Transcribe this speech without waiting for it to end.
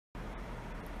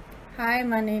Hi,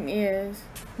 my name is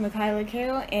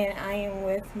Makyla and I am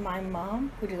with my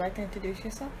mom. Would you like to introduce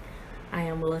yourself? I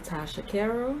am Latasha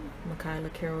Carroll,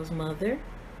 Makyla Carroll's mother.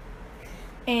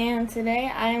 And today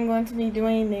I am going to be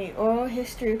doing the oral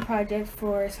history project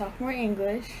for sophomore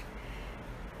English.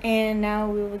 And now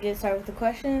we will get started with the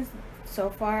questions. So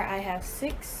far I have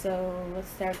 6, so let's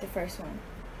start with the first one.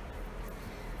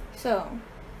 So,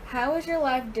 how is your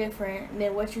life different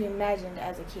than what you imagined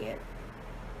as a kid?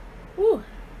 Woo.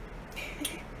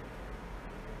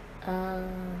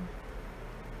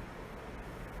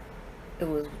 It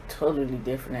was totally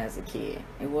different as a kid.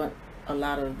 It wasn't a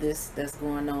lot of this that's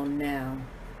going on now.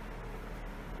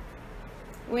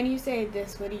 When you say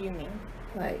this, what do you mean?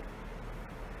 Like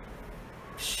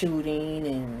shooting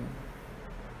and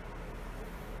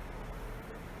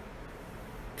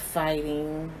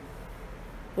fighting.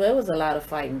 Well, it was a lot of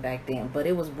fighting back then, but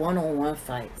it was one-on-one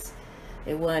fights.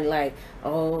 It wasn't like,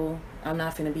 oh, I'm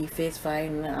not finna be fist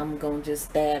fighting, I'm gonna just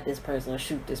stab this person or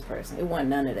shoot this person. It wasn't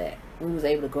none of that. We was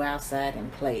able to go outside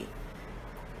and play,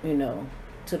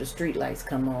 till the street lights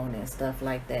come on and stuff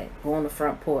like that. Go on the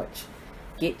front porch,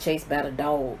 get chased by the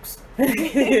dogs.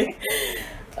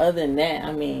 Other than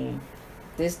that,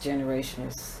 this generation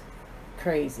is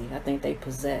crazy. I think they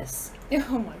possess.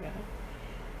 Oh my god.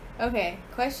 Okay,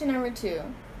 question number 2.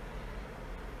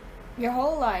 Your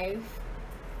whole life,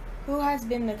 who has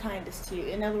been the kindest to you?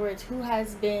 In other words, who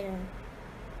has been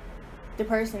the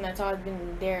person that's always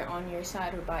been there on your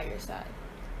side or by your side?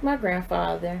 My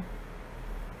grandfather,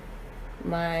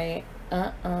 my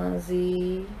Aunt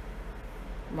Z,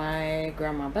 my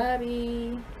grandma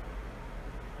Bobby,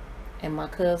 and my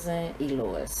cousin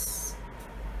Elois.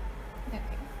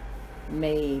 Okay.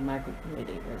 May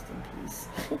they rest in peace.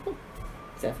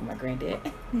 Except for my granddad.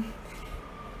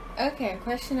 Okay,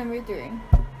 question number 3.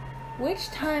 Which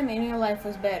time in your life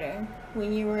was better?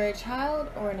 When you were a child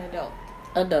or an adult?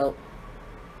 Adult.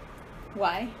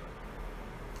 Why?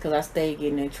 Because I stayed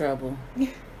getting in trouble.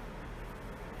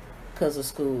 Because of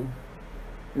school.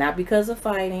 Not because of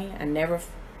fighting. I never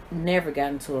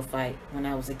got into a fight when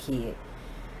I was a kid.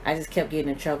 I just kept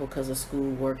getting in trouble because of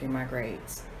school, work, and my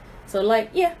grades. So I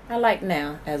like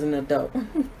now as an adult.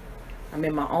 I'm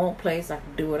in my own place. I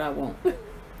can do what I want.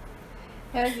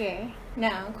 Okay.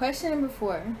 Now, question number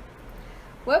 4.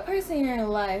 What person in your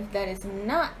life that is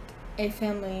not a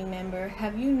family member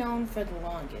have you known for the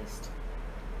longest?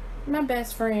 My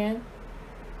best friend.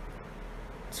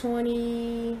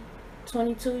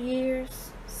 22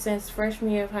 years since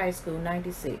freshman year of high school,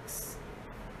 96.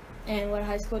 And what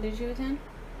high school did you attend?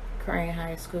 Crane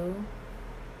High School.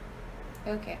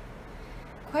 Okay.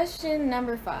 Question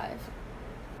number 5.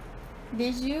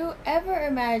 Did you ever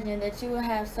imagine that you would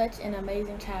have such an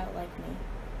amazing child like me?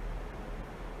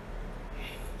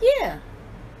 Yeah.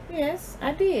 Yes,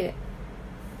 I did.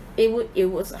 It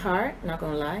was hard, not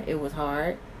gonna lie. It was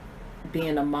hard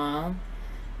being a mom,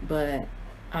 but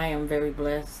I am very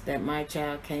blessed that my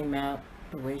child came out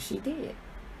the way she did.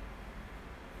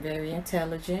 Very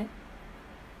intelligent.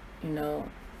 We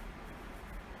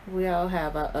all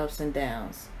have our ups and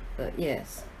downs, but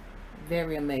yes,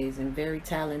 very amazing, very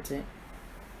talented.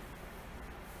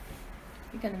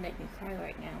 You're gonna make me cry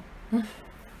right now.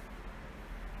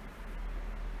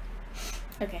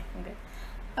 Okay, I'm good.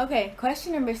 Okay,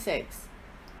 question number 6.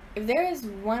 If there is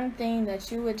one thing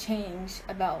that you would change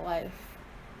about life,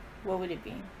 what would it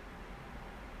be?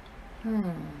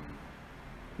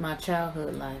 My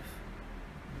childhood life.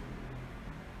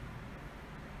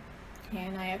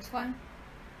 Can I ask why?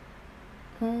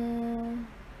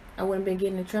 I wouldn't be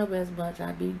getting in trouble as much.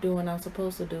 I'd be doing what I'm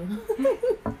supposed to do.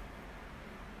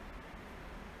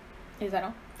 Is that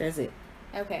all? That's it.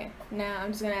 Okay, now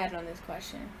I'm just gonna add on this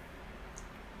question.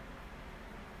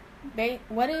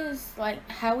 What is,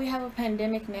 how we have a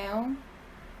pandemic now?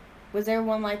 Was there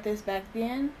one like this back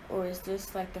then? Or is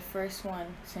this like the first one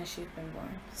since you've been born?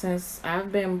 Since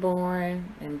I've been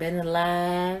born and been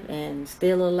alive and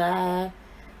still alive,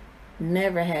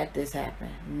 never had this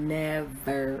happen.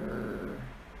 Never.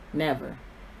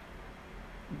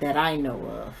 That I know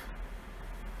of.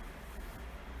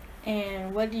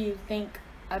 And what do you think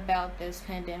about this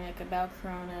pandemic, about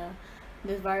corona,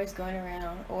 this virus going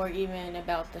around, or even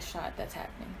about the shot that's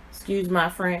happening? Excuse my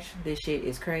French, this shit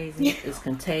is crazy. It's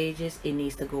contagious. It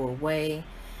needs to go away.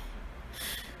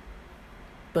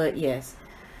 But yes,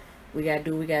 we gotta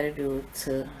do what we gotta do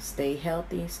to stay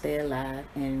healthy, stay alive.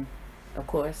 And of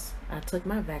course, I took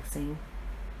my vaccine.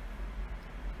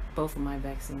 Both of my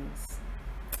vaccines.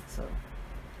 So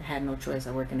I had no choice.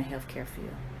 I work in the healthcare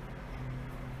field.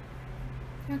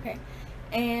 Okay.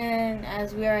 And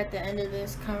as we are at the end of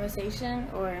this conversation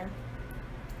or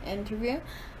interview,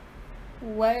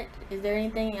 What is there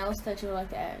anything else that you would like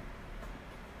to add?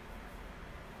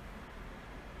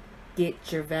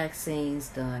 Get your vaccines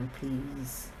done,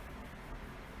 please.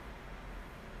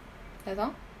 That's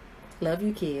all? Love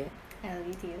you, kid. I love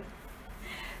you too.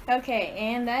 Okay,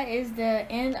 and that is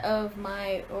the end of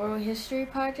my oral history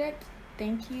project.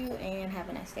 Thank you and have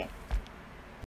a nice day.